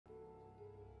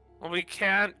Well, we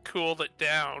can't cool it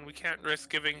down. We can't risk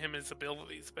giving him his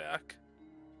abilities back.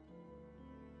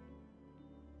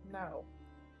 No.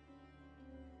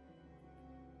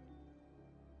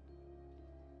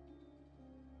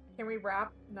 Can we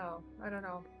wrap? No, I don't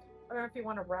know. I don't know if you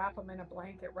want to wrap him in a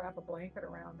blanket, wrap a blanket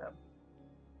around him.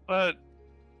 But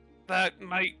that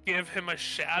might give him a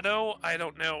shadow? I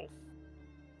don't know.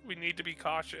 We need to be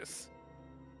cautious.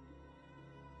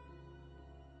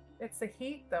 It's the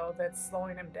heat, though, that's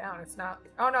slowing him down. It's not...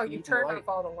 Oh, no, you turned off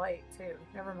all the light, too.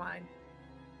 Never mind.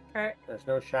 Okay. There's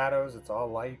no shadows. It's all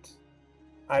light.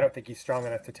 I don't think he's strong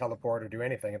enough to teleport or do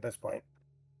anything at this point.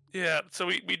 Yeah, so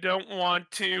we don't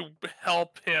want to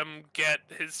help him get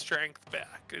his strength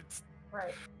back. It's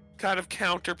right. Kind of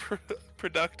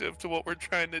counterproductive to what we're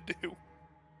trying to do.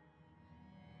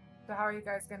 So how are you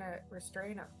guys going to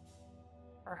restrain him?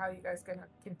 Or how are you guys going to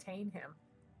contain him?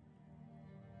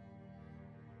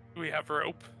 We have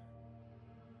rope.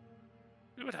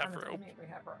 We would have rope. We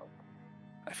have rope.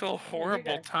 I feel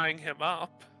horrible tying him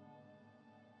up.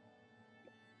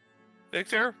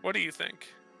 Victor, what do you think?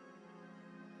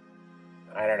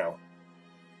 I don't know.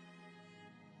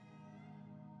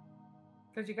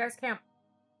 Because you guys can't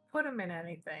put him in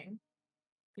anything.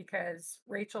 Because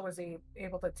Rachel was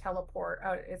able to teleport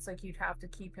out. It's like you'd have to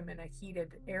keep him in a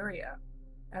heated area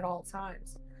at all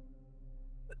times.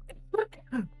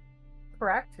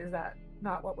 Correct? Is that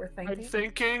not what we're thinking? I'm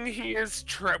thinking he is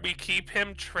we keep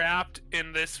him trapped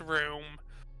in this room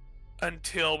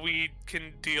until we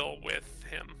can deal with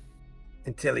him.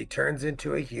 Until he turns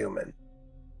into a human.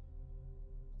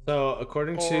 So,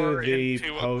 according to the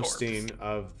posting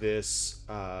of this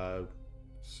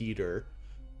heater,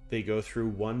 they go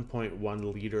through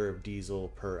 1.1 liter of diesel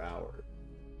per hour.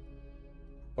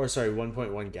 Or, sorry,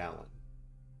 1.1 gallon.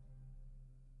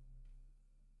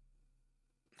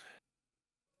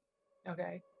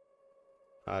 Okay.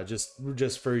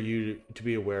 Just for you to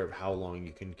be aware of how long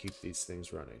you can keep these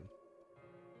things running.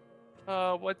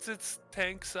 What's its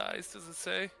tank size, does it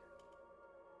say?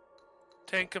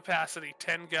 Tank capacity,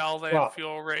 10 gallon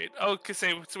fuel rate. Oh,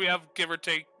 so we have give or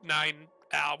take 9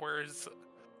 hours.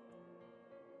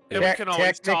 And we can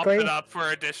always top it up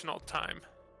for additional time.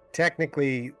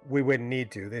 Technically, we wouldn't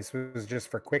need to. This was just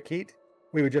for quick heat.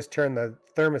 We would just turn the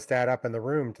thermostat up in the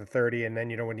room to 30, and then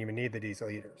you wouldn't even need the diesel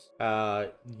heaters.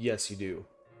 Yes, you do.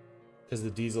 Because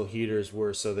the diesel heaters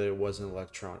were so that it wasn't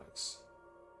electronics.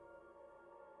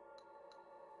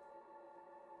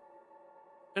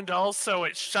 And also,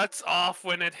 it shuts off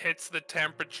when it hits the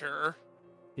temperature.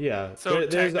 Yeah. So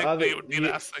technically, it would be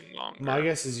lasting longer. My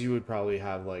guess is you would probably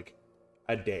have, like,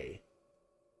 a day.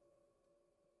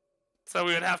 So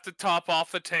we would have to top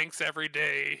off the tanks every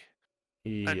day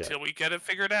until we get it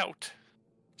figured out.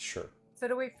 Sure. So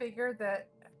do we figure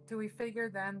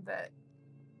then that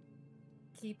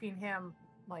keeping him,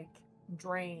 like,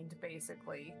 drained,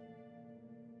 basically,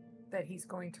 that he's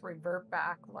going to revert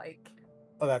back, like...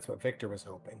 Oh, that's what Victor was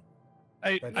hoping.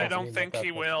 I don't think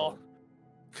he will.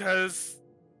 Because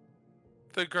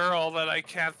the girl that I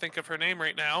can't think of her name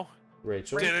right now...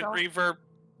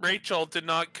 Rachel did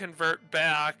not convert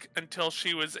back until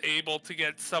she was able to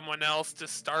get someone else to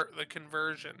start the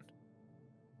conversion.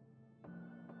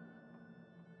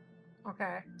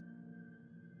 Okay.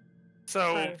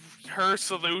 So her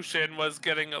solution was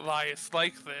getting Elias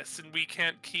like this, and we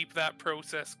can't keep that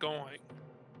process going.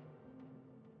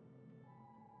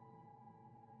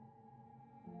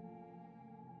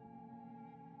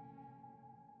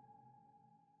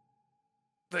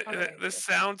 This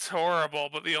sounds horrible,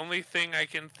 but the only thing I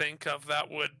can think of that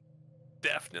would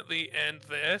definitely end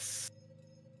this...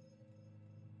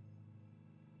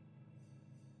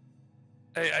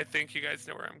 I think you guys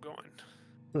know where I'm going.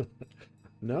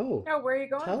 No. No, where are you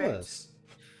going, Tell bitch? us.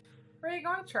 Where are you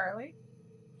going, Charlie?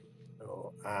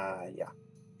 Oh, yeah.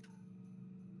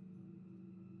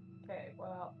 Okay,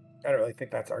 well... I don't really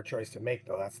think that's our choice to make,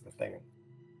 though. That's the thing.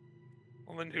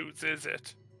 Well, then whose is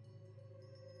it?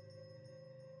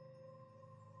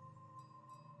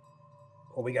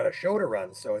 Well, we got a show to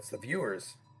run, so it's the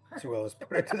viewers. So we'll just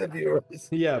put it to the viewers.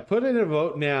 Yeah, put in a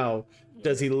vote now.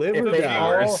 Does he live or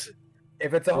die?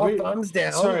 If it's all thumbs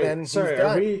down, then he's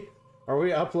done. Are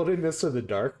we uploading this to the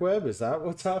dark web? Is that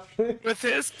what's happening? With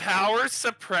his power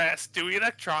suppressed, do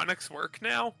electronics work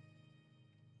now?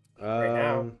 Right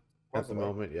now, at the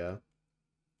moment, yeah.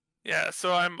 Yeah,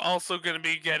 so I'm also going to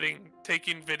be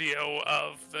taking video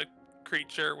of the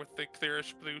creature with the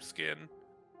clearish blue skin.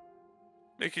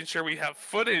 Making sure we have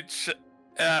footage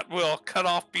that will cut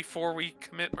off before we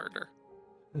commit murder.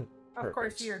 Of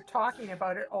course, you're talking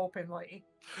about it openly.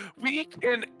 We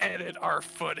can edit our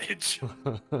footage.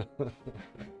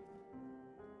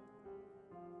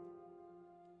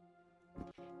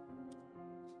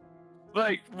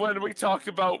 Like, when we talk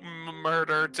about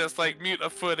murder, just, like, mute a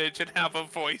footage and have a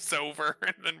voiceover,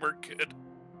 and then we're good.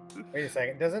 Wait a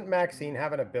second. Doesn't Maxine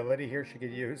have an ability here she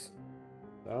could use?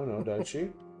 I don't know, does she?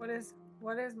 What is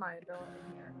my ability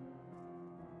here?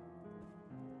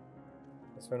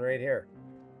 This one right here.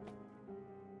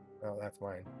 Oh, that's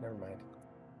mine. Never mind.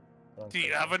 Do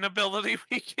you have an ability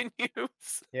we can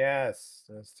use? Yes.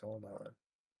 Just hold on.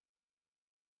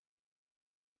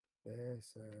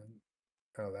 This.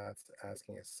 Oh, that's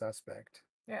asking a suspect.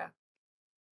 Yeah.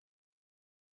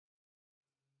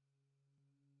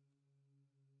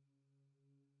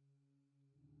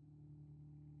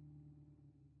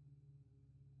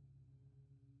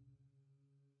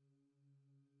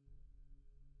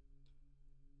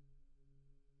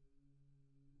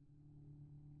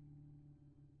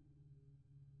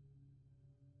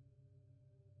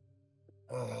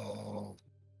 Oh.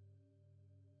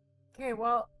 Okay,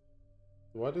 well.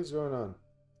 What is going on?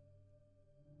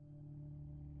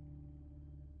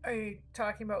 Are you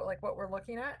talking about like what we're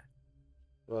looking at?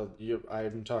 Well,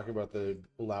 I'm talking about the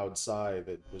loud sigh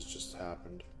that was just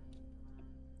happened.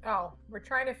 Oh, we're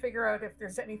trying to figure out if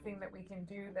there's anything that we can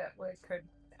do that could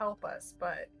help us,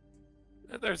 but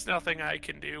There's nothing I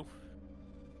can do.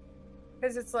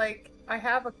 because it's like I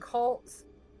have a cult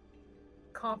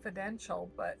confidential,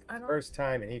 but I don't. First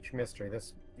time in each mystery.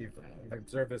 This you've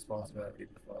observed this possibility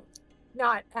before.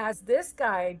 Not as this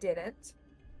guy didn't.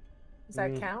 Does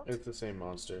that count? It's the same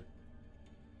monster.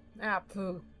 Ah,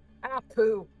 poo. Ah,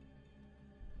 poo.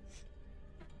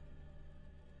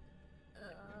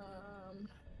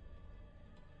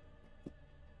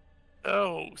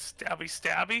 Oh,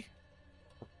 stabby.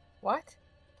 What?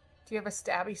 Do you have a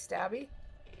stabby?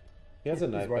 He has a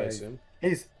knife, I assume.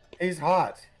 He's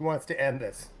hot. He wants to end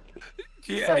this.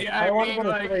 Yeah, like, yeah. I want mean, to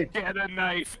go to like, sleep. get a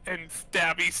knife and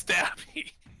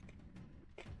stabby.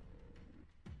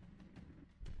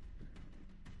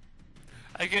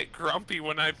 I get grumpy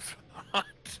when I'm hot.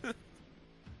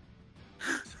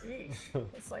 Jeez.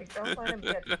 It's like, don't let him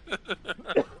get...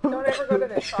 Don't ever go to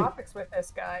the tropics with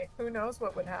this guy. Who knows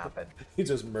what would happen? He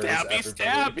just murders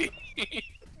everybody.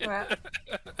 Well,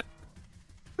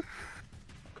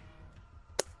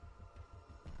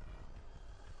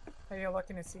 are you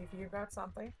looking to see if you got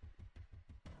something?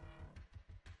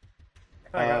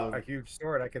 I got a huge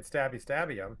sword. I could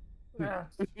stabby him. Yeah.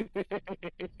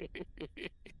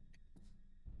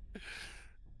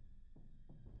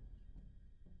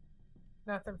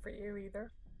 Nothing for you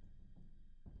either.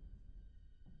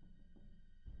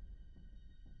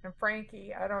 And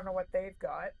Frankie, I don't know what they've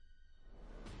got.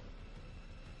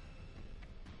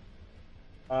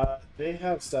 They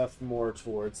have stuff more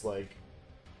towards like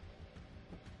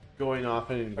going off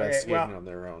and investigating on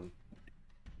their own.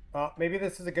 Maybe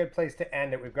this is a good place to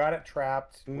end it. We've got it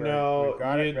trapped. No, we've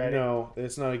got it ready. No,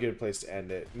 it's not a good place to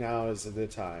end it. Now is the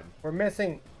time. We're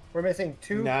missing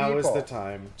two now people. is the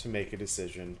time to make a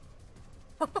decision.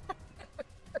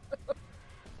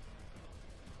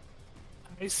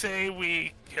 I say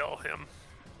we kill him.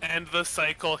 End the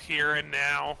cycle here and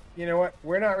now. You know what?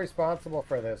 We're not responsible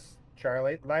for this,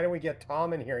 Charlie. Why don't we get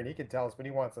Tom in here and he can tell us what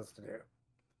he wants us to do?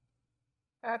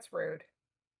 That's rude.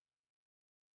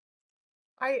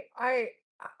 I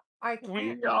can't.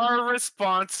 We are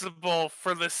responsible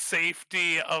for the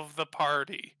safety of the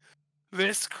party.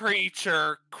 This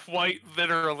creature quite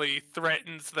literally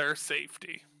threatens their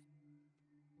safety.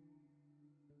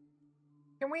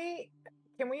 Can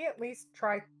we at least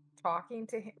try talking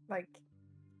to him? Like,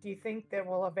 do you think that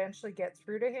we'll eventually get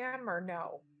through to him or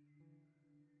no?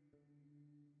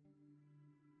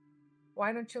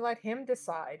 Why don't you let him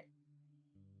decide?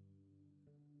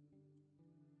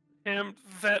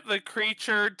 That the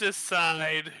creature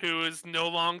decide who is no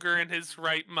longer in his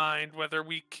right mind whether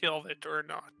we kill it or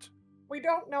not. We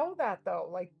don't know that though.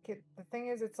 Like the thing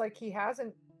is, it's like he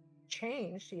hasn't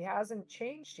changed. He hasn't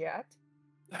changed yet.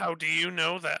 How do you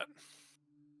know that?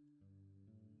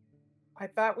 I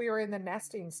thought we were in the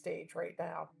nesting stage right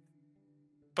now.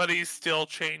 But he's still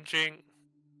changing.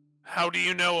 How do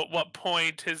you know at what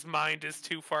point his mind is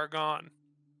too far gone?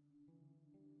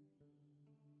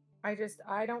 I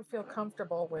don't feel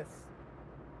comfortable with...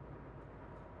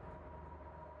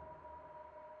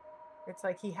 It's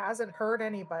like he hasn't hurt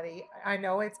anybody. I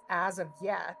know it's as of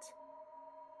yet.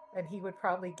 And he would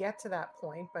probably get to that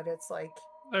point, but it's like...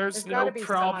 There's no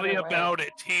probably about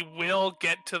it. He will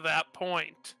get to that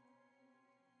point.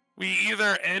 We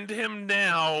either end him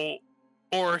now,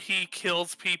 or he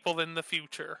kills people in the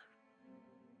future.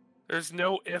 There's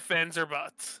no ifs, ands, or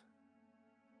buts.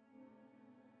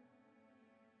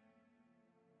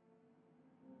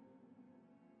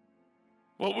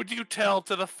 What would you tell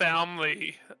to the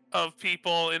family of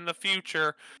people in the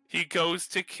future he goes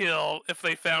to kill if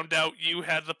they found out you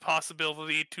had the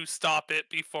possibility to stop it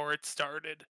before it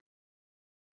started?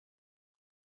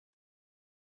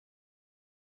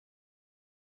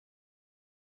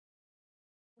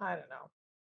 I don't know.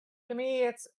 To me,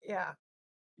 it's, yeah.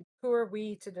 Who are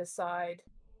we to decide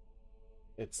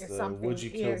It's if the something would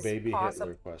you kill is baby possible?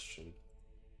 Hitler question.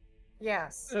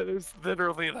 Yes. It is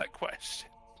literally that question.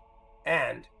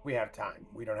 And we have time.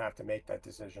 We don't have to make that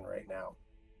decision right now.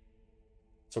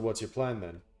 So what's your plan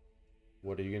then?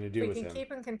 What are you going to do with him? We can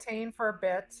keep him contained for a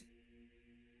bit.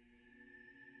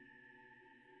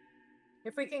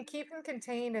 If we can keep him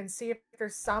contained and see if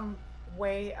there's some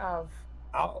way of...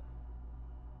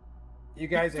 You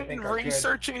guys, You've I think, been are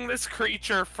researching this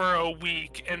creature for a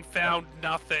week and found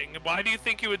nothing. Why do you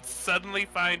think you would suddenly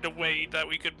find a way that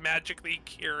we could magically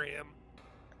cure him?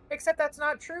 Except that's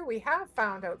not true. We have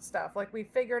found out stuff. Like we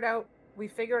figured out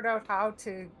how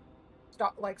to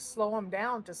stop, like slow him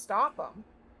down to stop him.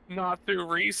 Not through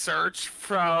research,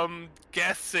 from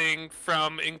guessing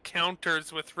from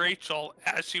encounters with Rachel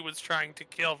as she was trying to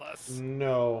kill us.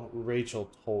 No, Rachel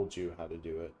told you how to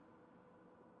do it.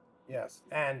 Yes,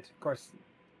 and of course,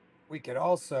 we could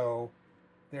also,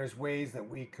 there's ways that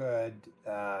we could,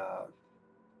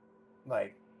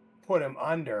 like, put him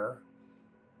under,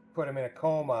 put him in a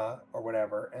coma or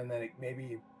whatever, and then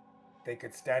maybe they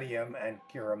could study him and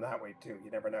cure him that way too.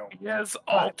 You never know. He has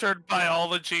altered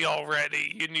biology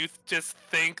already, and you just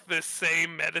think the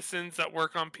same medicines that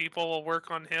work on people will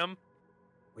work on him?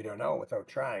 We don't know without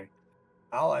trying.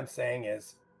 All I'm saying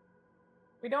is,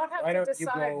 we don't have to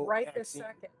decide right this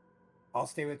second. I'll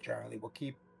stay with Charlie. We'll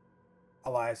keep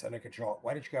Elias under control.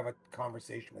 Why don't you have a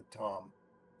conversation with Tom?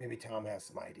 Maybe Tom has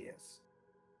some ideas.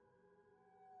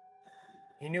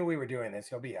 He knew we were doing this.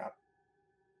 He'll be up.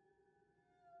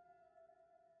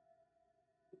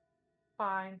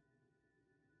 Fine.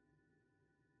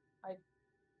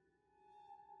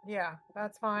 Yeah,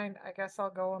 that's fine. I guess I'll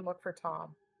go and look for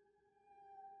Tom.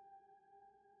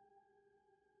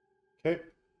 Okay.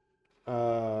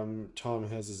 Tom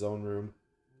has his own room,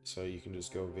 so you can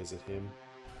just go visit him.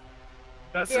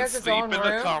 Does he sleep in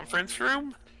the conference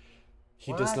room?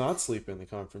 He does not sleep in the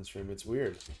conference room. It's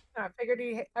weird. I figured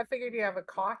he have a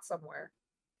cot somewhere.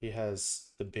 He has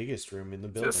the biggest room in the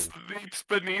building. Just sleeps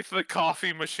beneath the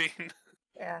coffee machine.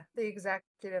 Yeah, the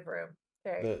executive room.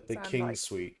 Okay, the king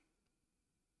suite.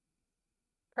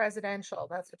 Presidential.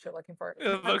 That's what you're looking for.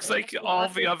 It looks like all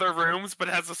the other rooms, but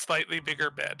has a slightly bigger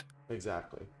bed.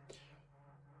 Exactly.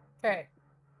 Okay.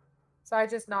 So I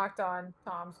just knocked on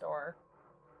Tom's door.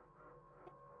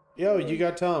 Yo, you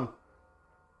got Tom.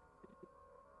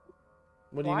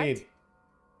 What do you need?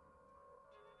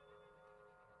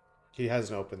 He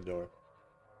hasn't opened the door.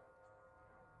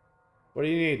 What do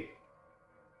you need?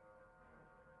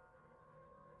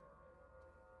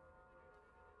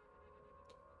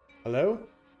 Hello?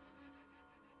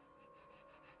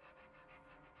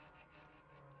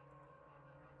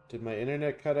 Did my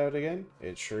internet cut out again?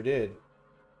 It sure did.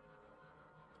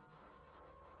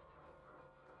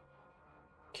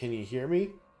 Can you hear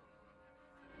me?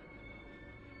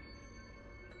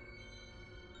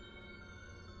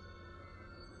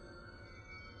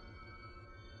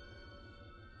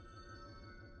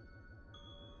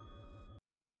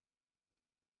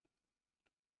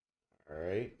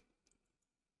 Alright.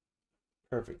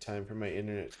 Perfect time for my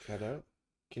internet to cut out.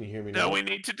 Can you hear me now? No, we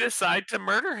need to decide to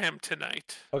murder him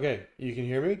tonight. Okay, you can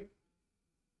hear me?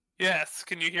 Yes,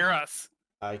 can you hear us?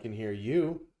 I can hear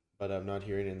you, but I'm not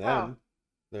hearing them. Oh.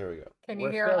 There we go. Can you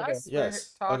hear us?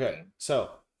 Yes. Okay. So,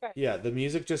 yeah, the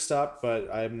music just stopped,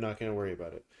 but I'm not going to worry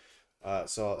about it.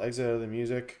 So I'll exit out of the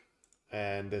music,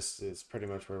 and this is pretty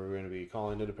much where we're going to be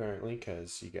calling it, apparently,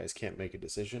 because you guys can't make a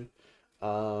decision.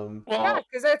 Well, yeah,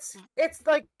 because it's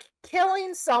like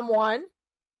killing someone.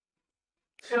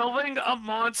 Killing a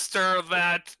monster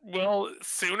that will,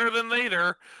 sooner than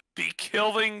later, be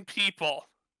killing people.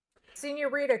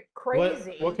 Senorita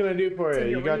crazy. What can I do for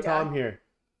you? You got Tom here.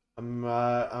 I'm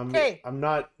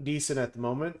not decent at the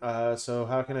moment, so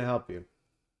how can I help you?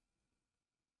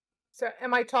 So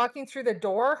am I talking through the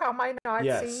door? How am I not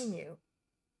seeing you?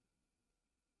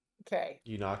 Okay.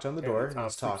 You knocked on the door and I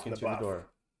was talking through the door.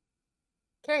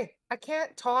 Okay, I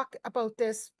can't talk about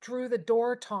this through the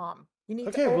door, Tom. You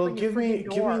need to open your give me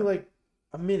door. like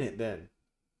a minute then.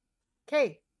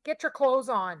 Okay, get your clothes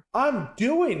on. I'm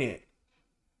doing it.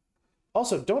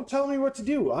 Also, don't tell me what to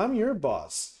do. I'm your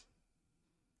boss.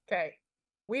 Okay.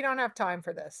 We don't have time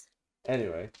for this.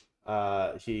 Anyway,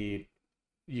 you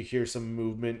hear some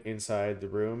movement inside the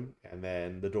room, and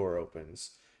then the door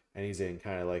opens, and he's in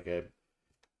kind of like a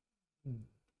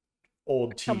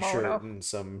old t-shirt and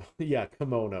some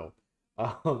kimono,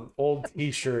 old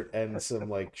t-shirt and some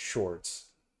like shorts.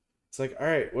 It's like, all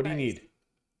right, what do you need?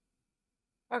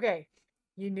 Okay,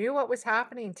 you knew what was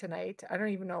happening tonight. I don't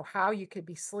even know how you could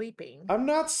be sleeping. I'm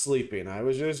not sleeping. I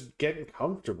was just getting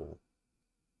comfortable.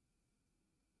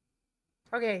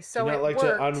 Okay, so do you not like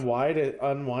worked. to unwind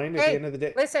at the end of the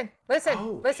day? Listen,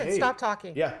 Okay. stop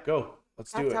talking. Yeah, go.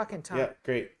 Let's do it. Stop talking, Tom. Yeah,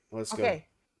 great. Let's go. Okay.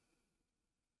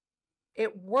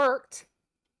 It worked.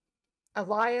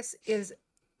 Elias is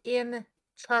in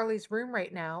Charlie's room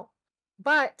right now,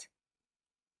 but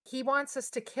he wants us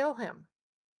to kill him.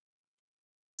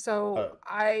 So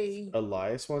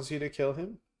Elias wants you to kill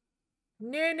him?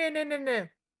 No.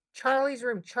 Charlie's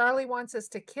room. Charlie wants us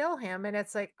to kill him, and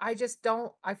it's like, I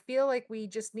feel like we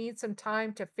just need some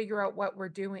time to figure out what we're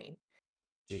doing.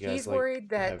 He's worried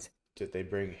that... Did they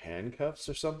bring handcuffs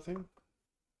or something?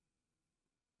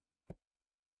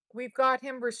 We've got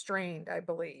him restrained, I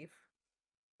believe.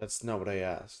 That's not what I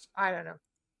asked. I don't know.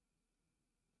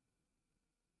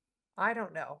 I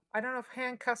don't know if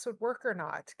handcuffs would work or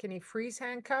not. Can he freeze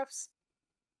handcuffs?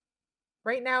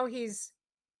 Right now he's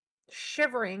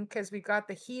shivering because we've got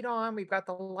the heat on, we've got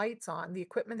the lights on, the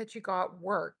equipment that you got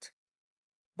worked,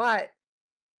 but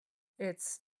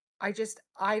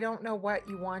I don't know what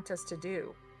you want us to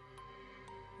do.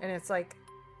 And it's like,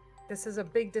 this is a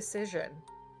big decision.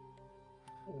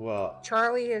 Well,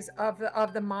 Charlie is of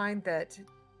the mind that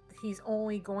he's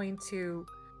only going to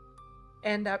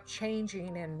end up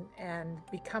changing and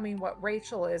becoming what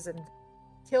Rachel is and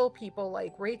kill people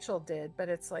like Rachel did, but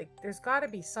it's like, there's got to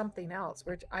be something else.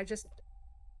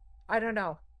 I don't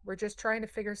know. We're just trying to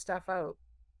figure stuff out.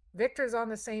 Victor's on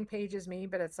the same page as me,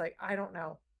 but it's like, I don't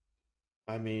know.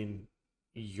 I mean,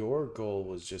 your goal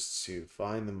was just to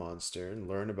find the monster and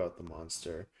learn about the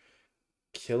monster.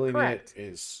 Killing Correct. It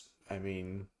is, I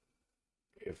mean,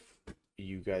 if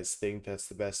you guys think that's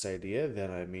the best idea,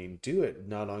 then I mean, do it.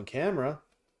 Not on camera.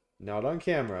 Not on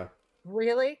camera.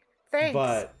 Really?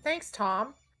 Thanks,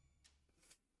 Tom.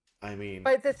 I mean,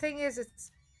 but the thing is,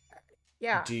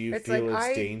 do you feel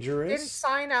it's dangerous? I didn't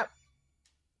sign up.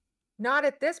 Not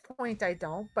at this point, I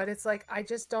don't. But it's like, I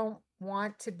just don't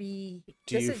want to be.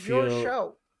 This is your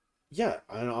show. Yeah,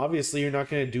 and obviously you're not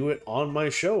going to do it on my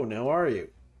show now, are you?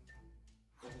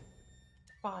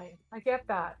 Fine, I get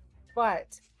that,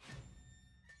 but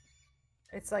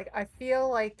it's like, I feel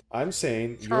like I'm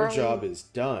saying your job is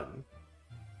done.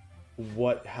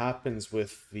 What happens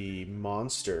with the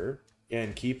monster?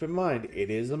 And keep in mind, it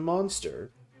is a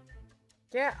monster.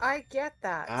 Yeah, I get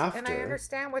that. And I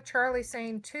understand what Charlie's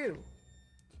saying too.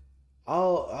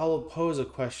 I'll pose a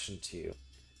question to you.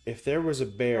 If there was a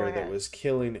bear that was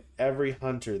killing every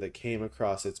hunter that came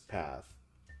across its path,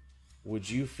 would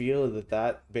you feel that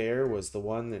that bear was the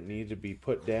one that needed to be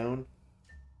put down?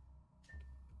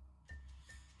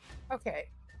 Okay.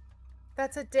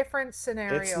 That's a different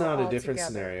scenario. It's not a different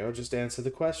scenario. Just answer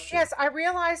the question. Yes, I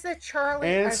realize that Charlie...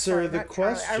 Answer the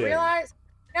question. I realize...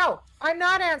 No, I'm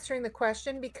not answering the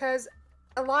question because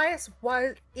Elias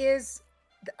is...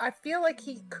 I feel like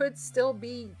he could still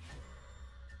be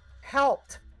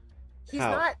helped. He's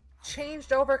not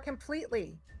changed over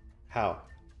completely. How?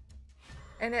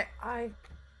 And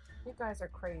you guys are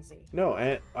crazy. No,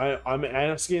 I'm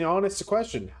asking honest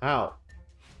question. How?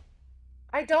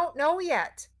 I don't know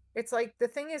yet. It's like, the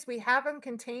thing is, we have him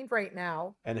contained right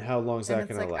now. And how long is that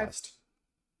going to last?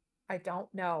 I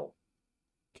don't know.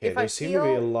 Okay, there seem to be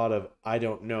a lot of I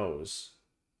don't knows.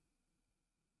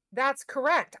 That's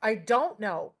correct. I don't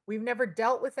know. We've never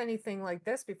dealt with anything like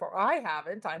this before. I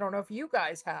haven't. I don't know if you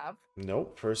guys have.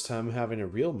 Nope. First time having a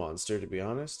real monster, to be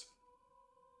honest.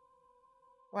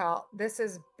 Well, this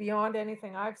is beyond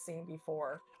anything I've seen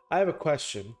before. I have a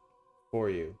question for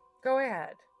you. Go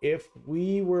ahead. If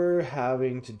we were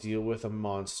having to deal with a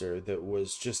monster that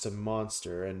was just a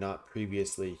monster and not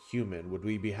previously human, would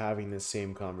we be having the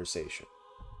same conversation?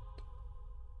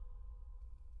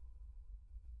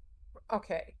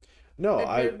 Okay. No,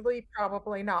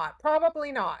 probably not.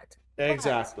 Probably not.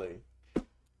 Exactly. But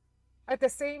at the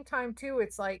same time, too,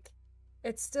 it's like,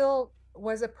 it still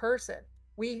was a person.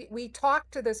 We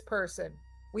talked to this person.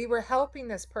 We were helping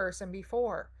this person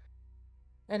before.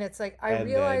 And it's like, I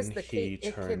realized the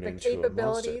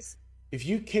capabilities. If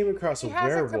you came across a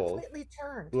werewolf,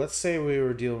 let's say we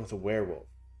were dealing with a werewolf,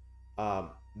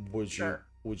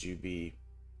 would you be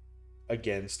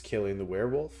against killing the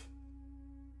werewolf?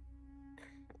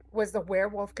 Was the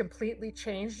werewolf completely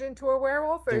changed into a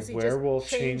werewolf, or is he just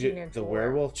changing into the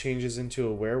werewolf changes into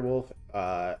a werewolf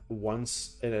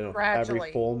once in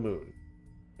every full moon.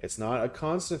 It's not a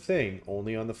constant thing,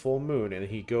 only on the full moon, and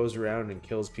he goes around and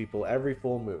kills people every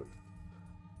full moon.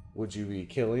 Would you be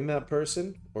killing that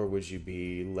person, or would you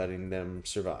be letting them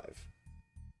survive?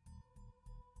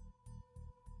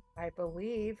 I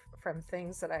believe from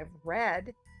things that I've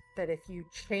read that if you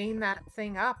chain that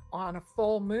thing up on a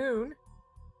full moon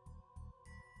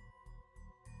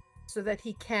so that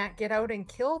he can't get out and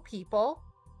kill people,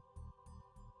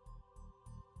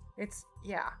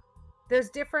 there's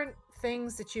different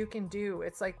things that you can do.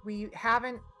 It's like we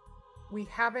haven't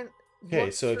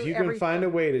Okay, so if you can find a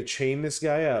way to chain this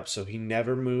guy up so he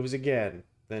never moves again,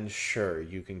 then sure,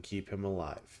 you can keep him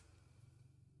alive.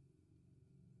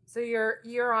 So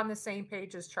you're on the same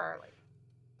page as Charlie.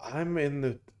 I'm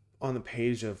on the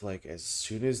page of, like, as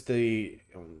soon as the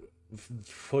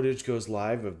footage goes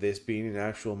live of this being an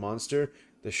actual monster,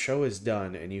 the show is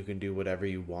done and you can do whatever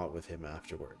you want with him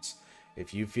afterwards.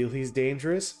 If you feel he's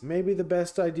dangerous, maybe the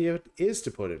best idea is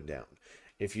to put him down.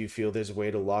 If you feel there's a way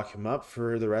to lock him up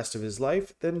for the rest of his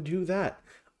life, then do that.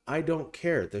 I don't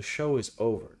care. The show is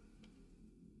over.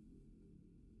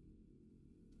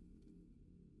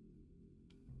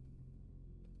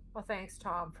 Well, thanks,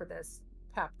 Tom, for this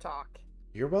pep talk.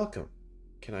 You're welcome.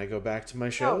 Can I go back to my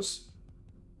shows?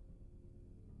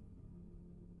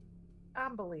 Oh.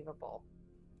 Unbelievable.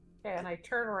 And I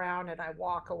turn around and I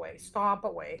walk away, stomp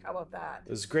away. How about that?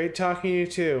 It was great talking to you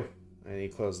too. And he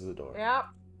closes the door. Yep.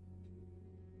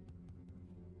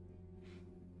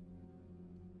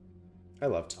 I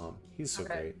love Tom. He's so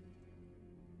great.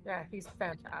 Yeah, he's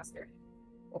fantastic.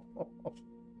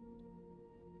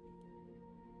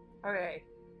 Okay.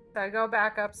 So I go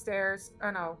back upstairs. Oh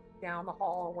no, down the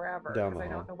hall or wherever. Down the hall.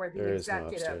 I don't know where the there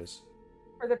executive is no upstairs.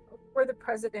 where the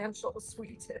presidential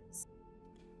suite is.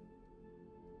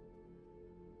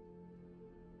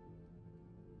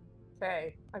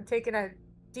 Okay. I'm taking a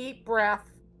deep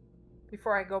breath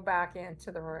before I go back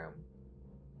into the room.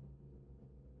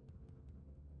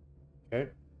 Okay.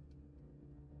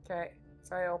 Okay.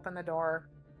 So I open the door,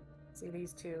 see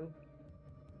these two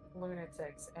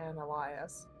lunatics and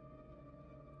Elias.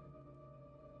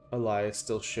 Elias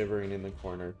still shivering in the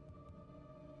corner.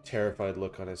 Terrified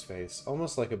look on his face.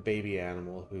 Almost like a baby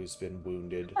animal who's been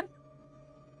wounded.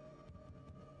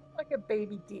 Like a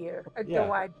baby deer. A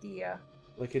doe-eyed deer.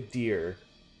 Like a deer.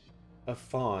 A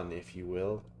fawn, if you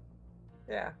will.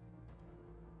 Yeah.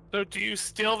 So do you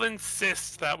still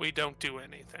insist that we don't do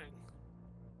anything?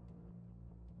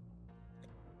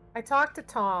 I talked to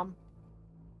Tom.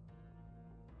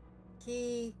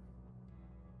 He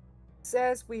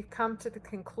says we've come to the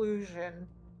conclusion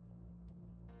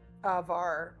of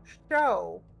our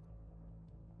show,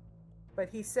 but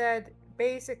he said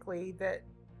basically that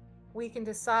we can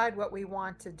decide what we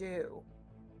want to do.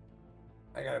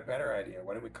 I got a better idea.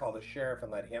 Why don't we call the sheriff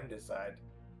and let him decide?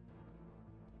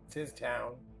 It's his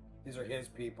town. These are his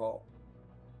people.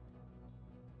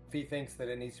 If he thinks that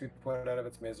it needs to be put out of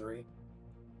its misery,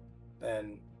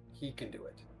 then he can do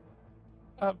it.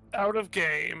 Out of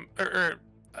game,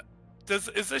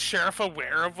 is the sheriff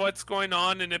aware of what's going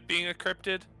on and it being a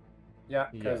cryptid? Yeah,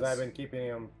 because I've been keeping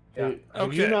him. Yeah.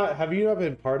 Have you not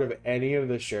been part of any of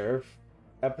the sheriff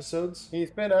episodes? He's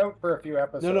been out for a few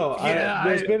episodes. No.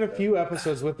 There's been a few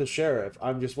episodes with the sheriff.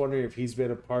 I'm just wondering if he's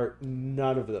been a part.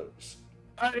 None of those.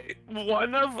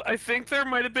 I think there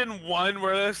might have been one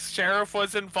where the sheriff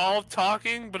was involved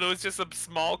talking, but it was just a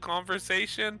small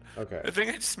conversation. Okay. I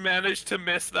think I just managed to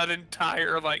miss that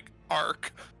entire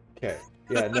arc. Okay.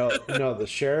 Yeah. No. The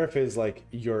sheriff is like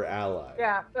your ally.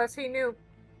 Yeah. Plus he knew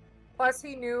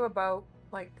about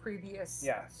previous.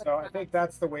 Yeah. So I think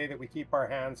that's the way that we keep our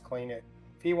hands clean. If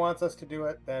he wants us to do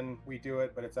it, then we do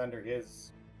it, but it's under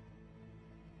his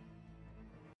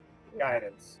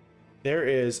guidance. There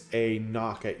is a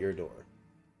knock at your door.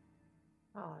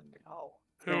 Oh no.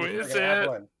 Who is it?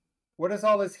 What is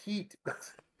all this heat?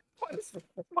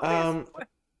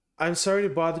 I'm sorry to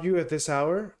bother you at this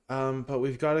hour, but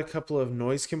we've got a couple of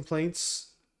noise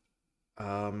complaints.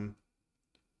 I'm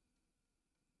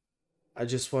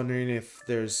just wondering if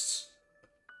there's...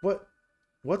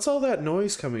 What's all that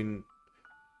noise coming?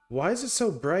 Why is it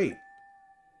so bright?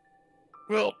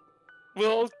 We'll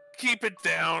keep it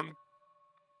down.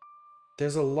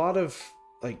 There's a lot of,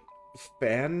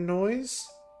 fan noise?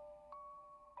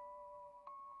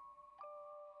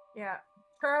 Yeah.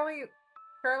 Charlie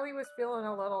was feeling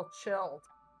a little chilled.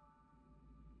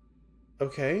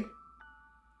 Okay.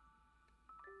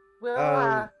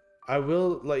 Well, I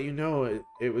will let you know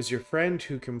it was your friend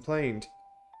who complained.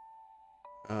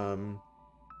 Of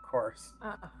course.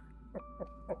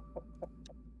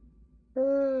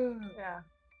 Yeah.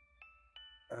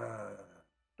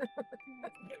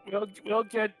 We'll deal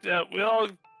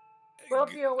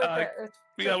with it.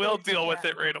 We'll deal with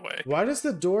it right away. Why does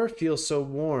the door feel so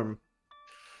warm?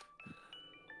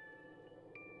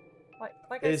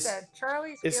 Like I said,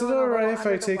 Charlie's Is it feeling a alright little if under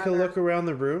I the take a weather. look around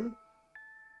the room?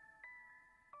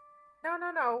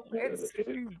 No.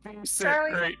 It's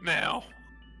Charlie right now.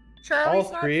 Charlie's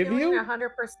All not three of feeling you? 100%.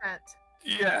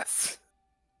 Yes.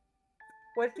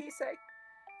 What'd he say?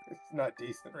 It's not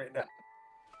decent right now.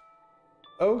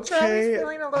 Okay. Charlie's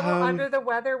feeling a little under the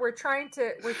weather. We're trying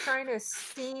to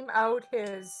steam out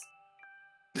his.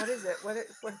 What is it?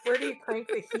 Where do you crank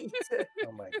the heat to?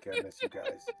 Oh my goodness, you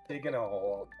guys. Digging a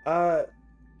hole.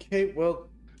 Okay, well,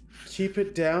 keep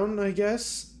it down, I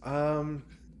guess. Oh,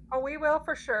 we will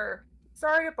for sure.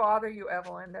 Sorry to bother you,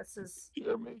 Evelyn. This is...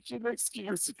 You're making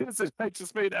excuses, and I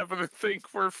just made Evelyn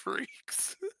think we're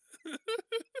freaks.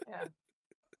 Yeah.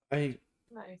 Nice.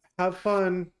 Have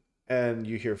fun. And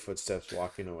you hear footsteps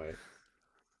walking away.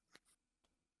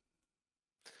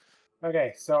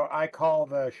 Okay, so I call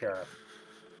the sheriff.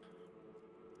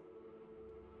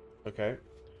 Okay.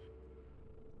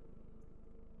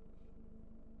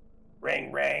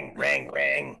 Ring, ring, ring,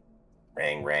 ring.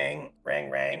 Ring, ring, ring,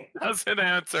 ring. Doesn't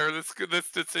answer.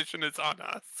 This decision is on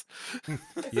us.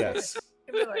 Yes.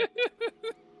 We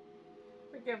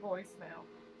get voicemail.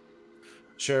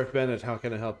 Sheriff Bennett, how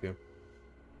can I help you?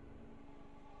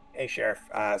 Hey, Sheriff.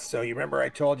 So you remember I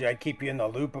told you I'd keep you in the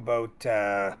loop about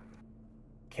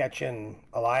catching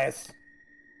Elias?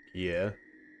 Yeah.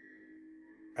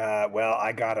 Well,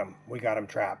 I got him. We got him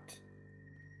trapped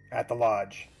at the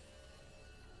lodge.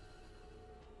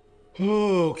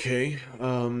 Okay.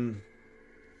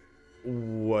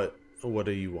 What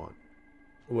do you want?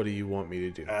 What do you want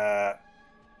me to do?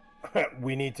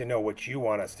 We need to know what you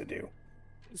want us to do.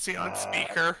 Is he on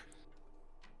speaker?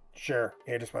 Sure.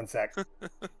 Here, just one sec.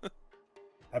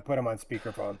 I put him on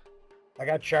speakerphone. I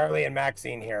got Charlie and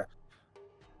Maxine here.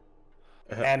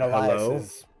 And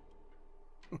Elias.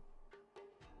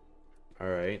 All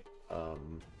right.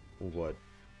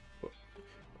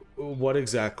 What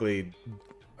exactly?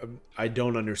 I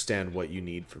don't understand what you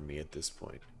need from me at this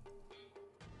point.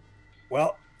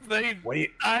 Well, I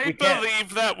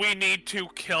believe that we need to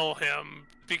kill him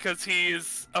because he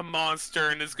is a monster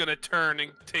and is going to turn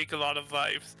and take a lot of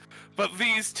lives. But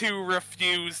these two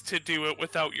refuse to do it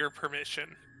without your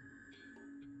permission.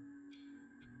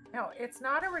 No, it's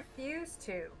not a refuse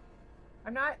to.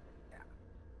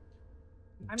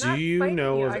 Do you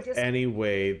know of any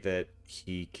way that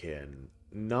he can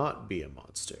not be a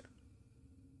monster?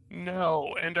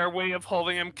 No, and our way of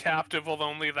holding him captive will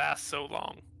only last so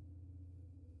long.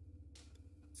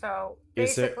 So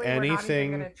basically, we're not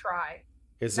even going to try.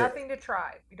 Is nothing to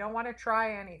try. We don't want to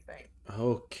try anything.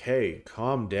 Okay,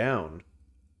 calm down.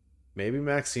 Maybe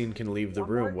Maxine can leave the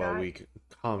room while we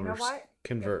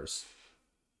converse.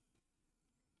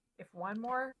 If one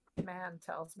more man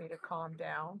tells me to calm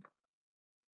down,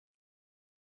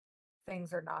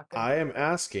 things are not going to... I am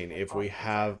asking if we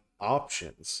have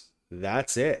options.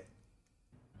 That's it.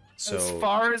 So, as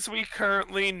far as we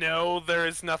currently know, there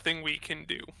is nothing we can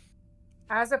do.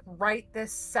 As of right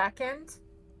this second?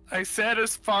 I said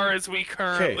as far as we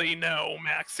currently know,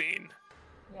 Maxine.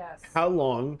 Yes. How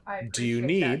long do you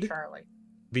need? That, Charlie.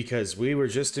 Because we were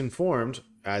just informed,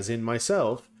 as in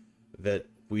myself, that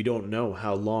we don't know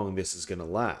how long this is going to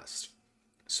last.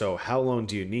 So how long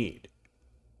do you need?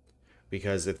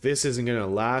 Because if this isn't going to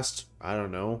last, I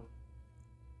don't know,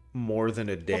 more than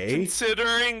a day. Well,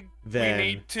 considering we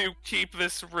need to keep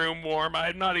this room warm,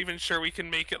 I'm not even sure we can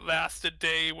make it last a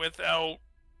day without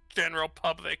general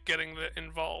public getting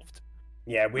involved.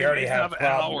 Yeah, we already have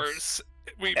hours.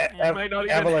 We might not even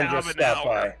Evelyn have just an hour. stopped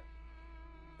by.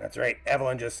 That's right.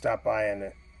 Evelyn just stopped by,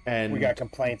 and we got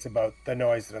complaints about the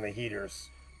noise from the heaters.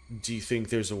 Do you think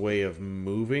there's a way of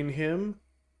moving him?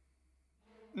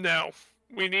 No.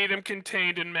 We need him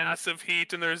contained in massive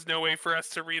heat, and there's no way for us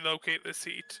to relocate this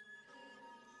heat.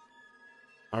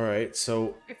 All right,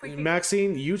 so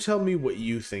Maxine, you tell me what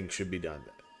you think should be done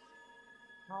then.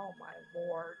 Oh my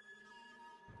lord.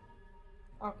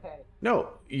 Okay.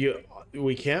 No,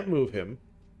 we can't move him.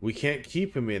 We can't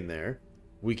keep him in there.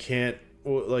 We can't,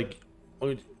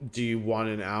 do you want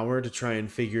an hour to try and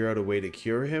figure out a way to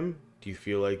cure him? Do you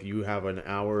feel like you have an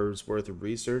hour's worth of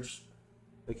research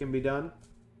that can be done?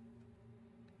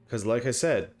 Because like I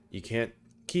said, you can't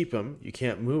keep him, you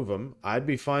can't move him. I'd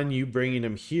be fine you bringing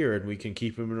him here and we can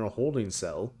keep him in a holding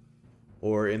cell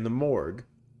or in the morgue.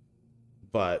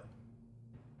 But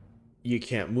you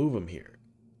can't move him here.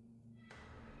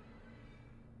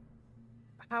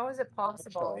 How is it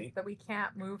possible that we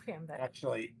can't move him then?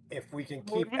 Actually, if we can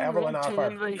keep Evelyn off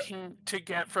our... to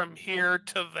get from here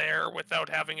to there without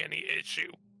having any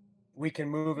issue. We can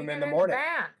move him in the morning.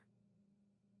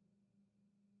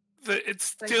 It's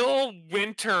still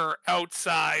winter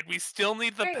outside. We still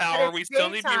need the power. We still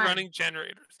need to be running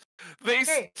generators. They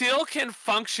still can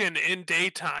function in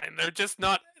daytime. They're just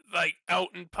not like out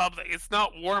in public. It's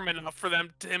not warm enough for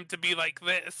him to be like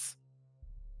this.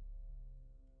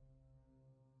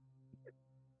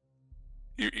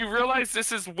 You realize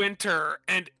this is winter,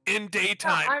 and in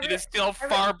daytime it is still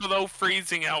far below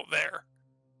freezing out there.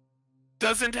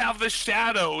 Doesn't have the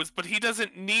shadows, but he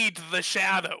doesn't need the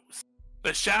shadows.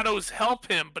 The shadows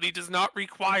help him, but he does not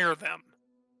require them.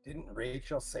 Didn't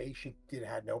Rachel say she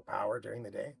had no power during the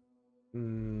day?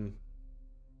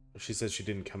 She said she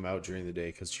didn't come out during the day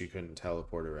because she couldn't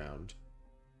teleport around.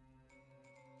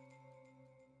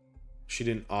 She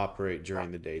didn't operate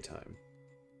during the daytime.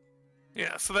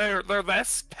 Yeah, so they're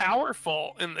less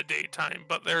powerful in the daytime,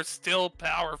 but they're still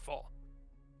powerful.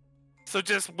 So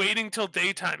just waiting till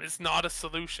daytime is not a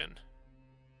solution.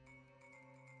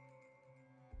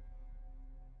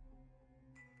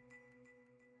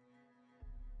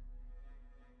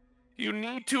 You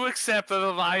need to accept that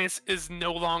Elias is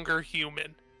no longer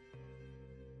human.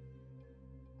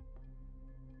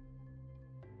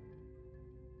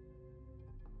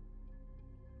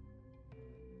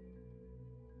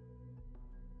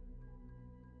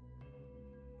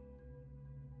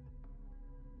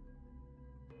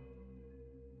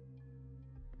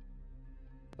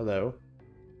 Hello?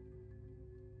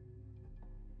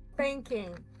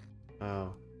 Thinking.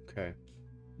 Oh, okay.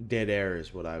 Dead air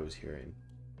is what I was hearing.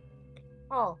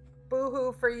 Oh,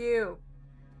 boo-hoo for you.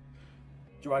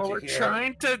 We're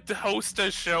trying to host a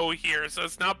show here, so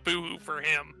it's not boo-hoo for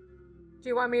him. Do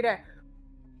you want me to...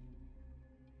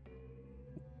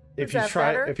 If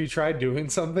you tried doing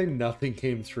something, nothing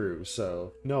came through,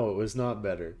 so no, it was not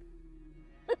better.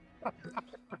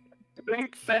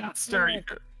 Think faster.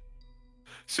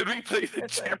 Should we play the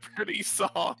Jeopardy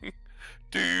song?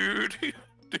 Dude.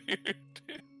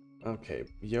 Okay,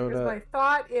 Yoda. My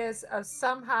thought is of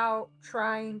somehow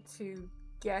trying to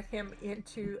get him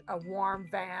into a warm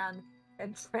van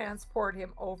and transport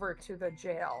him over to the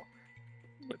jail.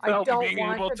 Without being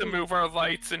able to move our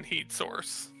lights and heat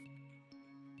source.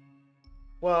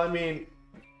 Well, I mean...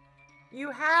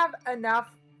 You have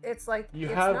enough... It's like... You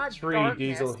have 3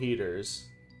 diesel heaters.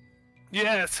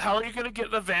 Yes, how are you going to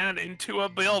get the van into a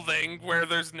building where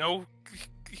there's no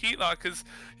heat lock? Because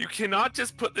you cannot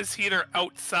just put this heater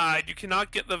outside. You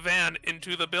cannot get the van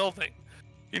into the building.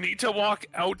 You need to walk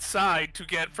outside to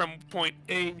get from point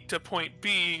A to point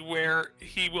B where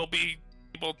he will be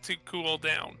able to cool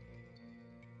down.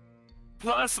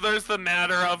 Plus, there's the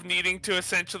matter of needing to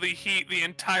essentially heat the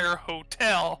entire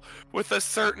hotel with a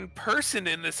certain person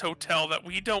in this hotel that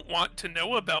we don't want to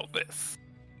know about this.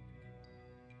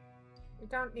 You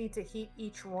don't need to heat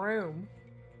each room.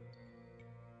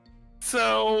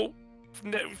 So,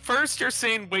 first you're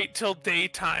saying wait till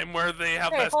daytime where they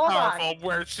have less powerful,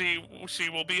 where she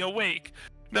will be awake.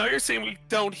 Now you're saying we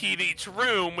don't heat each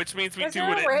room, which means we do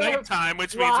it at nighttime,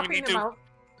 which means we need to...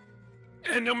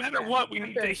 And no matter what, we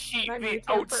need to heat the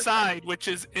outside, which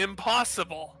is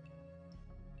impossible.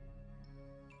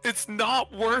 It's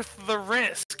not worth the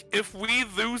risk. If we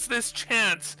lose this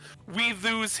chance, we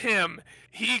lose him.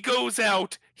 He goes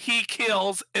out, he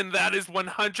kills, and that is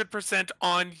 100%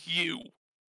 on you.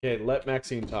 Okay, let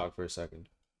Maxine talk for a second.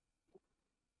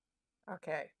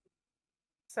 Okay.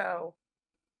 So,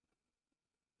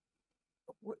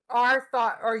 our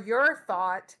thought, or your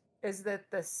thought, is that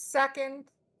the second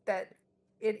that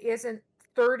it isn't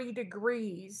 30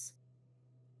 degrees,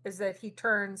 is that he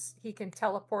can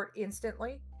teleport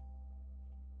instantly?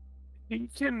 He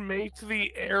can make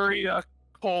the area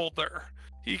colder.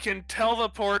 He can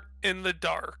teleport in the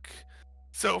dark.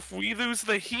 So if we lose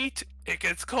the heat, it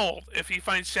gets cold. If he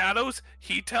finds shadows,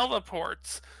 he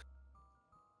teleports.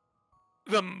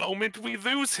 The moment we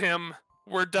lose him,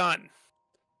 we're done.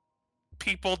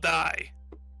 People die.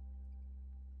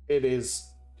 It is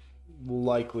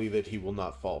likely that he will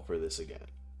not fall for this again.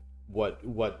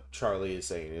 What Charlie is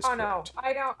saying is correct.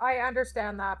 No, I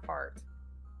understand that part.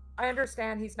 I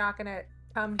understand he's not going to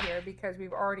come here because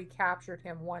we've already captured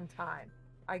him one time.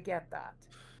 I get that.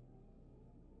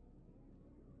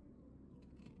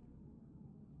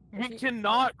 We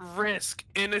cannot risk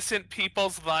innocent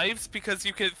people's lives because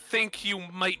you could think you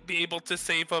might be able to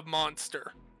save a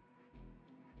monster.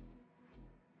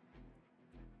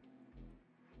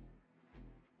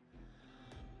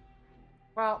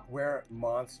 Well, we're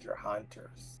monster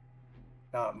hunters,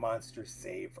 not monster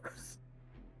savers.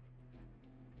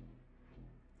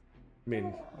 I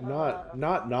mean,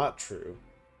 not true.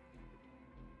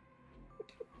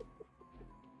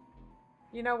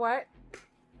 You know what?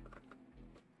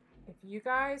 If you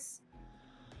guys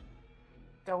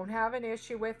don't have an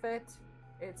issue with it.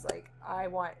 It's like, I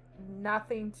want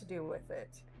nothing to do with it.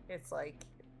 It's like,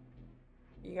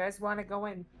 you guys want to go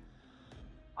in,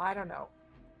 I don't know.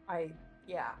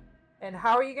 Yeah. And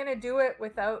how are you going to do it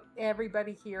without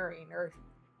everybody hearing? Or,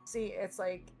 see, it's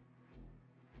like,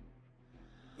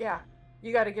 yeah,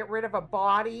 you got to get rid of a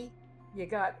body.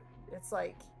 It's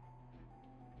like,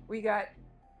 we got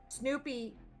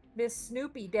Miss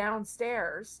Snoopy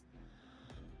downstairs.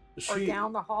 Or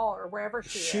down the hall, or wherever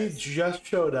she is. She just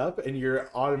showed up, and you're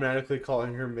automatically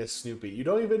calling her Miss Snoopy. You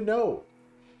don't even know.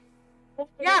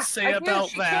 Yeah, say about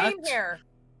that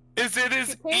is it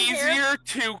is easier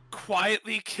to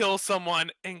quietly kill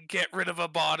someone and get rid of a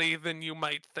body than you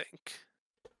might think.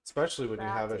 Especially when you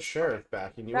have a sheriff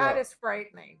backing you up. That is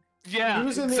frightening. Yeah, he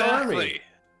was in the army.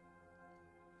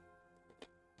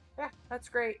 Yeah, that's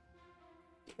great.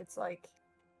 It's like,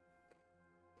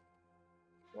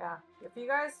 yeah, if you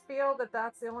guys feel that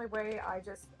that's the only way, I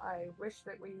wish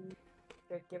that we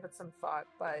could give it some thought,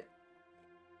 but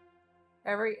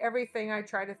everything I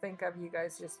try to think of, you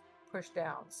guys just push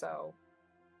down, so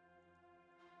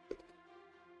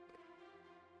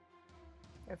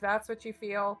if that's what you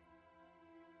feel,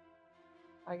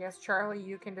 I guess, Charlie,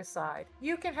 you can decide.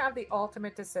 You can have the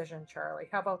ultimate decision, Charlie.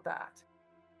 How about that?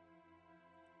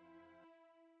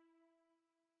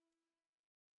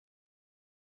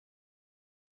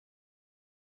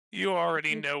 You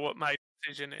already know what my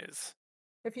decision is.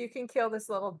 If you can kill this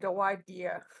little doe-eyed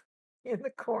deer in the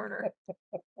corner.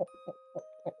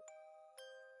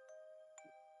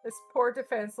 This poor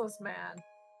defenseless man.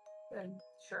 Then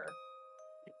sure.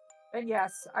 And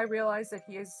yes, I realize that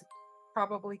he is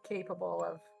probably capable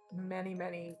of many,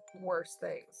 many worse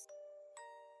things.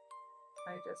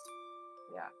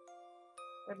 Yeah.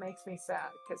 It makes me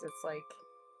sad, because it's like,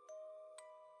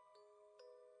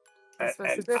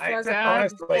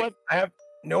 honestly, I have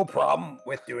no problem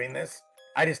with doing this.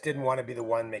 I just didn't want to be the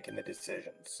one making the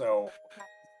decision. So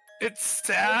it's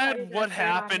sad what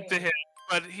happened to him,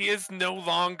 but he is no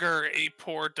longer a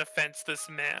poor defenseless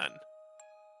man.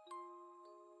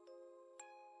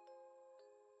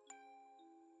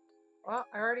 Well,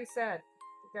 I already said,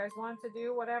 you guys want to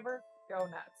do whatever, go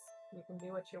nuts. You can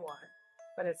do what you want,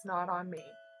 but it's not on me.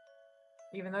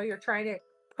 Even though you're trying to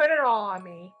put it all on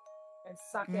me. And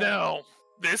suck it. No,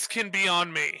 this can be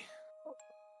on me.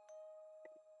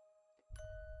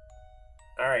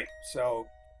 All right, so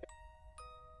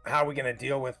how are we going to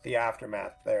deal with the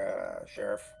aftermath there,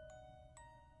 Sheriff?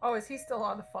 Oh, is he still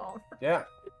on the phone? Yeah.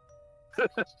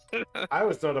 I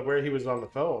was not aware he was on the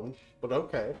phone, but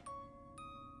okay.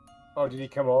 Oh, did he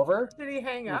come over? Did he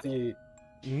hang up?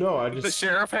 No, I just... The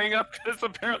sheriff hang up, because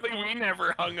apparently we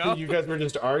never hung up. You guys were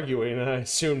just arguing, and I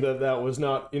assumed that was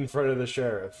not in front of the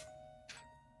sheriff.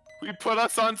 We put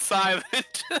us on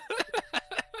silent.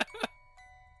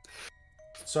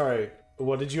 Sorry,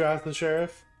 what did you ask the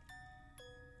sheriff?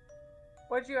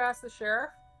 What did you ask the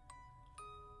sheriff?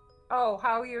 Oh,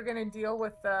 how you're going to deal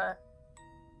with the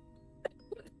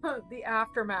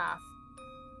aftermath.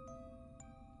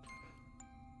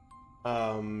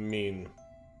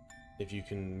 If you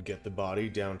can get the body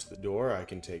down to the door, I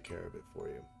can take care of it for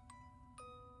you.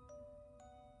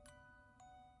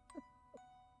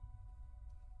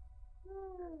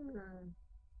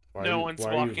 No one's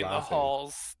walking the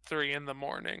halls 3 in the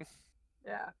morning.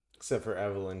 Yeah. Except for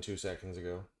Evelyn 2 seconds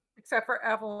ago. Except for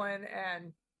Evelyn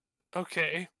and...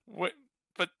 Okay, what?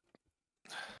 But...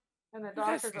 And the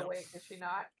daughter's awake, is she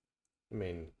not? I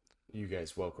mean, you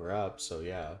guys woke her up, so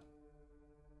yeah.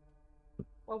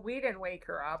 Well, we didn't wake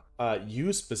her up.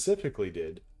 You specifically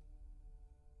did.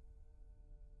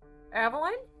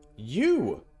 Evelyn?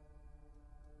 You!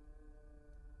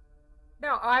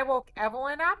 No, I woke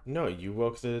Evelyn up? No, you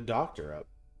woke the doctor up.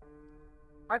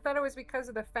 I thought it was because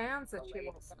of the fans that she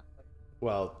woke up.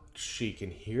 Well, she can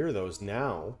hear those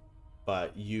now,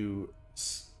 but you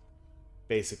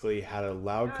basically had a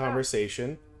loud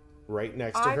conversation right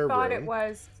next to her room. I thought it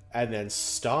was... And then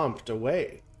stomped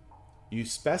away. You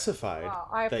specified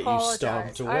that you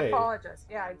stomped away. I apologize.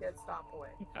 Yeah, I did stomp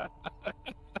away.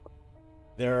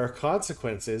 There are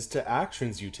consequences to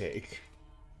actions you take.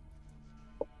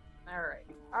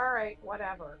 All right,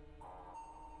 whatever.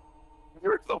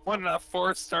 You're the one that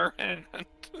forced our hand.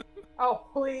 Oh,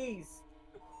 please.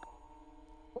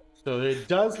 So it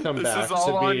does come back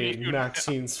to being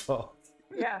Maxine's fault.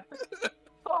 Yeah.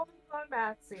 Oh,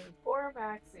 Maxine. Poor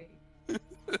Maxine.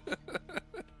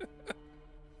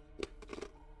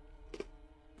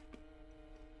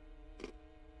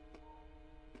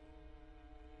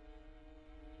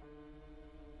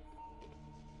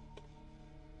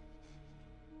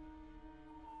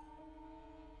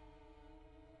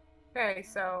 Okay,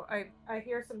 so I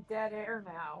hear some dead air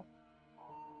now.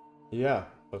 Yeah,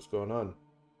 what's going on?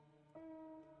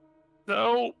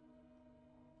 So,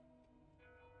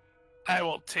 I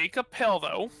will take a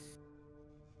pillow,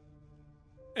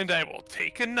 and I will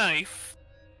take a knife,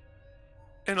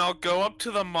 and I'll go up to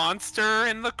the monster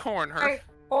in the corner. Hey,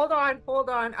 hold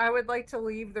on. I would like to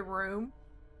leave the room.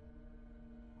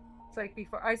 It's like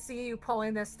before I see you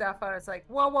pulling this stuff out, it's like,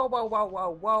 whoa, whoa, whoa, whoa,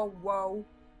 whoa, whoa, whoa.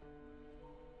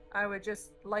 I would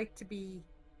just like to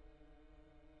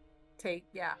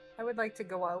I would like to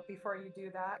go out before you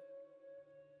do that.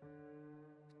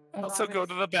 I also go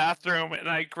to the bathroom and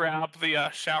I grab the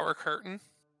shower curtain.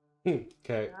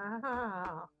 Okay.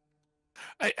 Ah,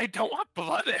 I don't want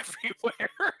blood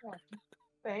everywhere.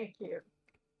 thank you.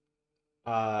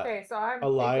 Okay, so I'm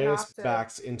Elias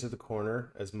backs into the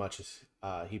corner as much as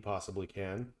he possibly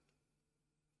can.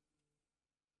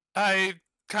 I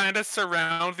kind of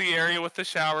surround the area with the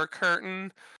shower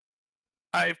curtain.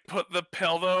 I put the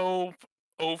pillow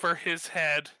over his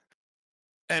head,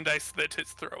 and I slit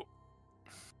his throat.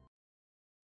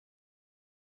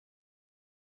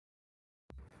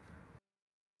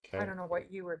 I don't know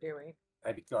what you were doing.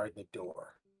 I'd guard the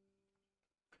door.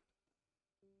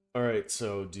 All right,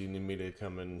 so do you need me to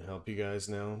come and help you guys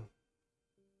now?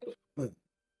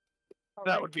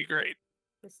 That would be great.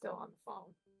 He's still on the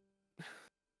phone.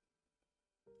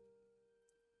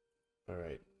 All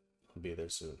right, I'll be there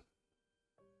soon.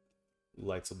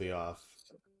 Lights will be off,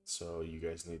 so you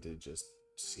guys need to just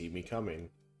see me coming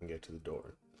and get to the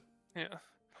door. Yeah.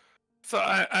 So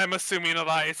I'm assuming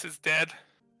Elias is dead.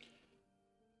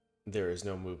 There is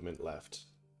no movement left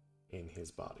in his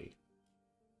body.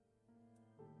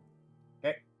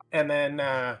 Okay, and then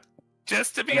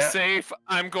just to be safe,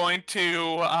 I'm going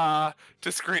to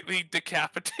discreetly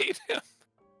decapitate him.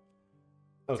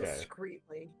 Okay.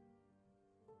 Discreetly.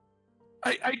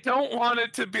 I don't want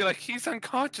it to be like he's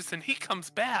unconscious and he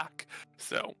comes back.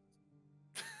 So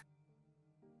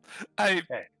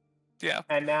yeah.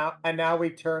 And now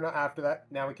we turn after that.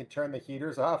 Now we can turn the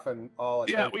heaters off and all.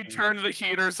 Yeah, we turn the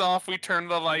heaters off. We turn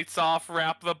the lights off.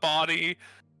 Wrap the body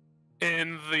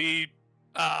in the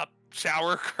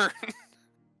shower curtain.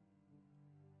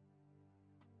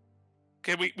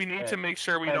 Okay, we need to make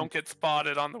sure we don't get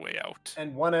spotted on the way out.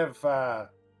 And one of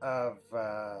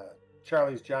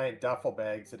Charlie's giant duffel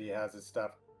bags that he has his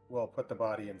stuff, we'll put the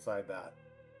body inside that.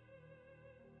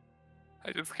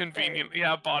 I just conveniently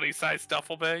have body-sized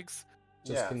duffel bags.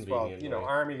 Yeah, well, you know,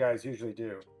 army guys usually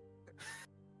do.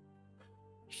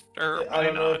 Sure, I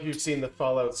don't know if you've seen the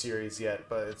Fallout series yet,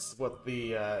 but it's what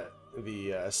the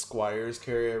squires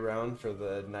carry around for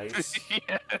the knights.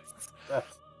 Yes.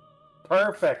 That's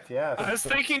perfect, yes. I was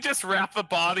thinking just wrap the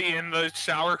body in the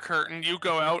shower curtain, you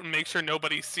go out and make sure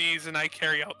nobody sees, and I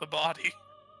carry out the body.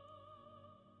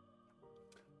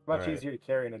 Much easier to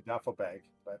carry in a duffel bag,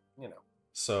 but, you know.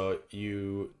 So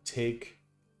you take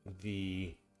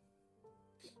the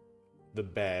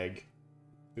bag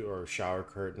or shower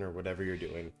curtain or whatever you're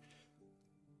doing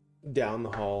down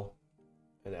the hall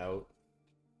and out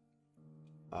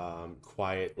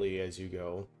quietly as you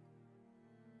go.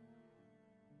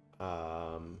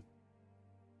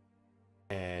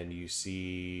 And you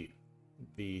see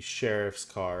the sheriff's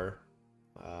car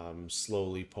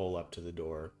slowly pull up to the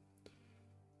door.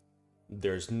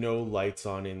 There's no lights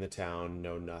on in the town,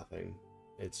 no nothing.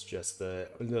 It's just the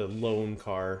lone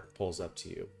car pulls up to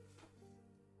you.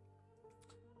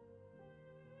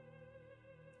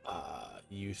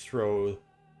 You throw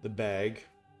the bag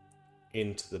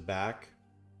into the back.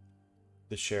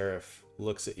 The sheriff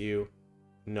looks at you,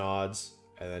 nods,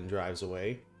 and then drives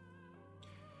away.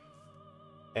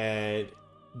 And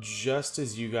just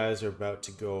as you guys are about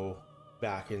to go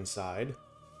back inside,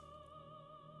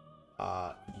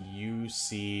 you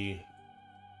see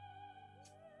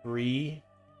 3.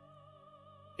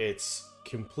 It's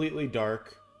completely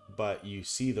dark, but you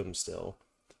see them still.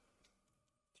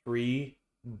 3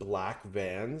 black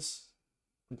vans,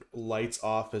 lights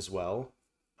off as well.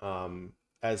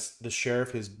 As the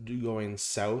sheriff is going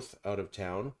south out of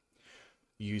town,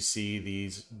 you see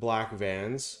these black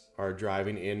vans are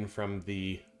driving in from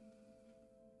the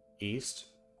east.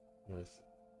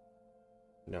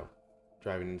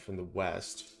 Driving in from the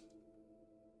west.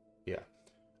 Yeah.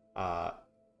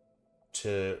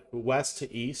 To west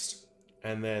to east,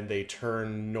 and then they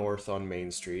turn north on Main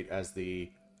Street as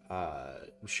the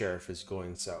sheriff is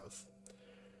going south.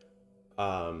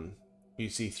 You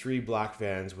see 3 black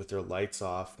vans with their lights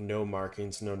off, no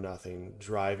markings, no nothing,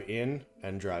 drive in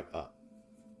and drive up.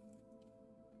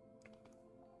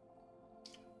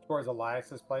 Towards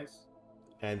Elias's place?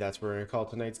 And that's where we're going to call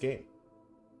tonight's game.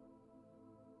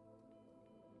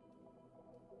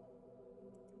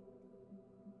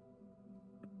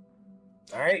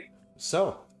 All right.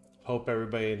 So, hope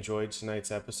everybody enjoyed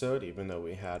tonight's episode, even though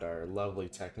we had our lovely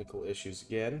technical issues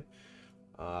again.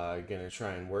 Gonna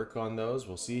try and work on those.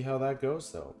 We'll see how that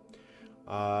goes, though.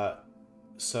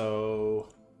 So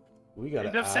we got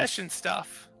end of session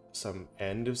stuff. Some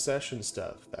end of session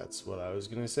stuff. That's what I was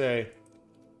gonna say.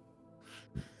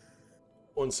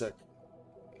 One sec.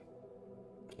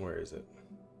 Where is it?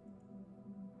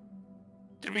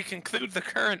 Did we conclude the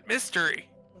current mystery?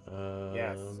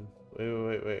 Yes.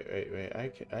 Wait.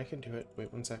 I can do it.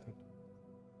 Wait 1 second.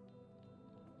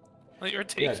 Well, you're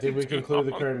taking Did we conclude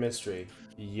the long. current mystery?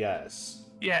 Yes.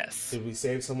 Yes. Did we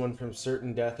save someone from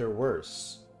certain death or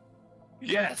worse?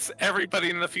 Yes. Everybody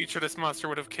in the future this monster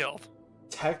would have killed.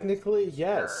 Technically,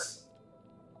 yes.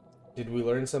 Did we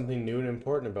learn something new and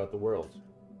important about the world?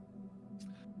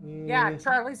 Yeah,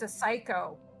 Charlie's a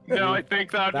psycho. No, I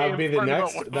think that would be the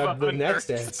the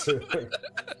next answer.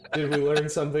 Did we learn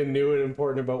something new and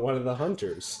important about one of the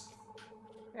hunters?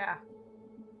 Yeah.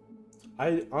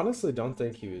 I honestly don't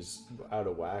think he was out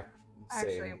of whack.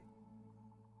 Actually.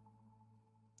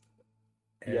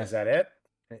 Is that it?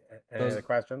 Any Those- other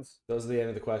questions? Those are the end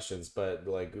of the questions, but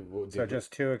like... So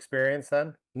just 2 experience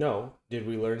then? No. Did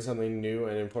we learn something new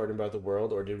and important about the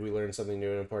world, or did we learn something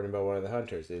new and important about one of the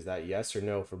hunters? Is that yes or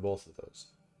no for both of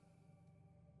those?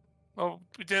 Well,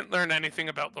 we didn't learn anything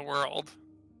about the world.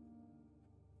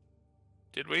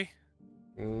 Did we?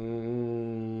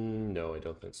 No, I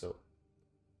don't think so.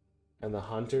 And the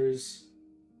hunters...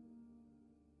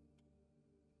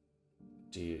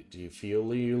 Do you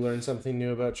feel you learned something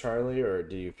new about Charlie, or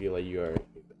do you feel like you are...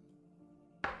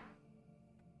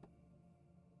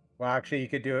 Well, actually, you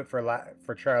could do it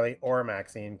for Charlie or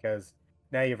Maxine, because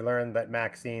now you've learned that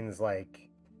Maxine's like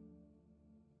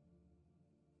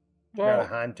not a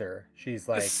hunter. She's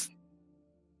like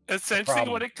essentially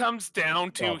what it comes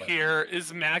down to solver. here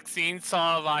is Maxine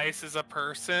saw Elias as a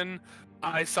person.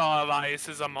 I saw Elias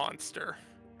as a monster.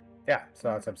 yeah. So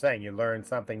that's what I'm saying. You learned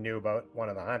something new about one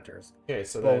of the hunters. Okay,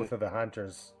 so Both of the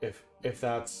hunters. if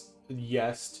that's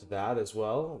yes to that as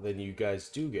well, then you guys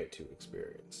do get to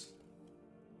experience.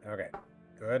 Okay,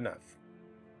 good enough.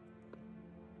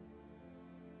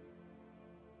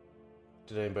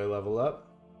 Did anybody level up?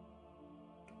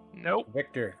 Nope.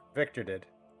 Victor did,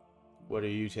 What are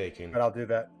you taking? but I'll do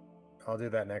that. I'll do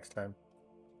that next time,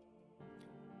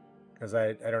 because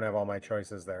I don't have all my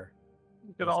choices there.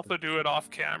 You could also do it off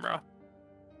camera.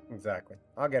 Exactly.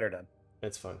 I'll get her done.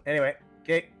 It's fun. Anyway,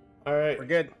 okay, All right. we're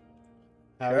good.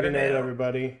 Have a Shut good it night, down.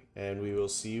 everybody, and we will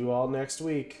see you all next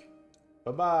week.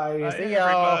 Bye-bye. Bye, See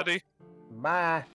y'all. everybody. Bye.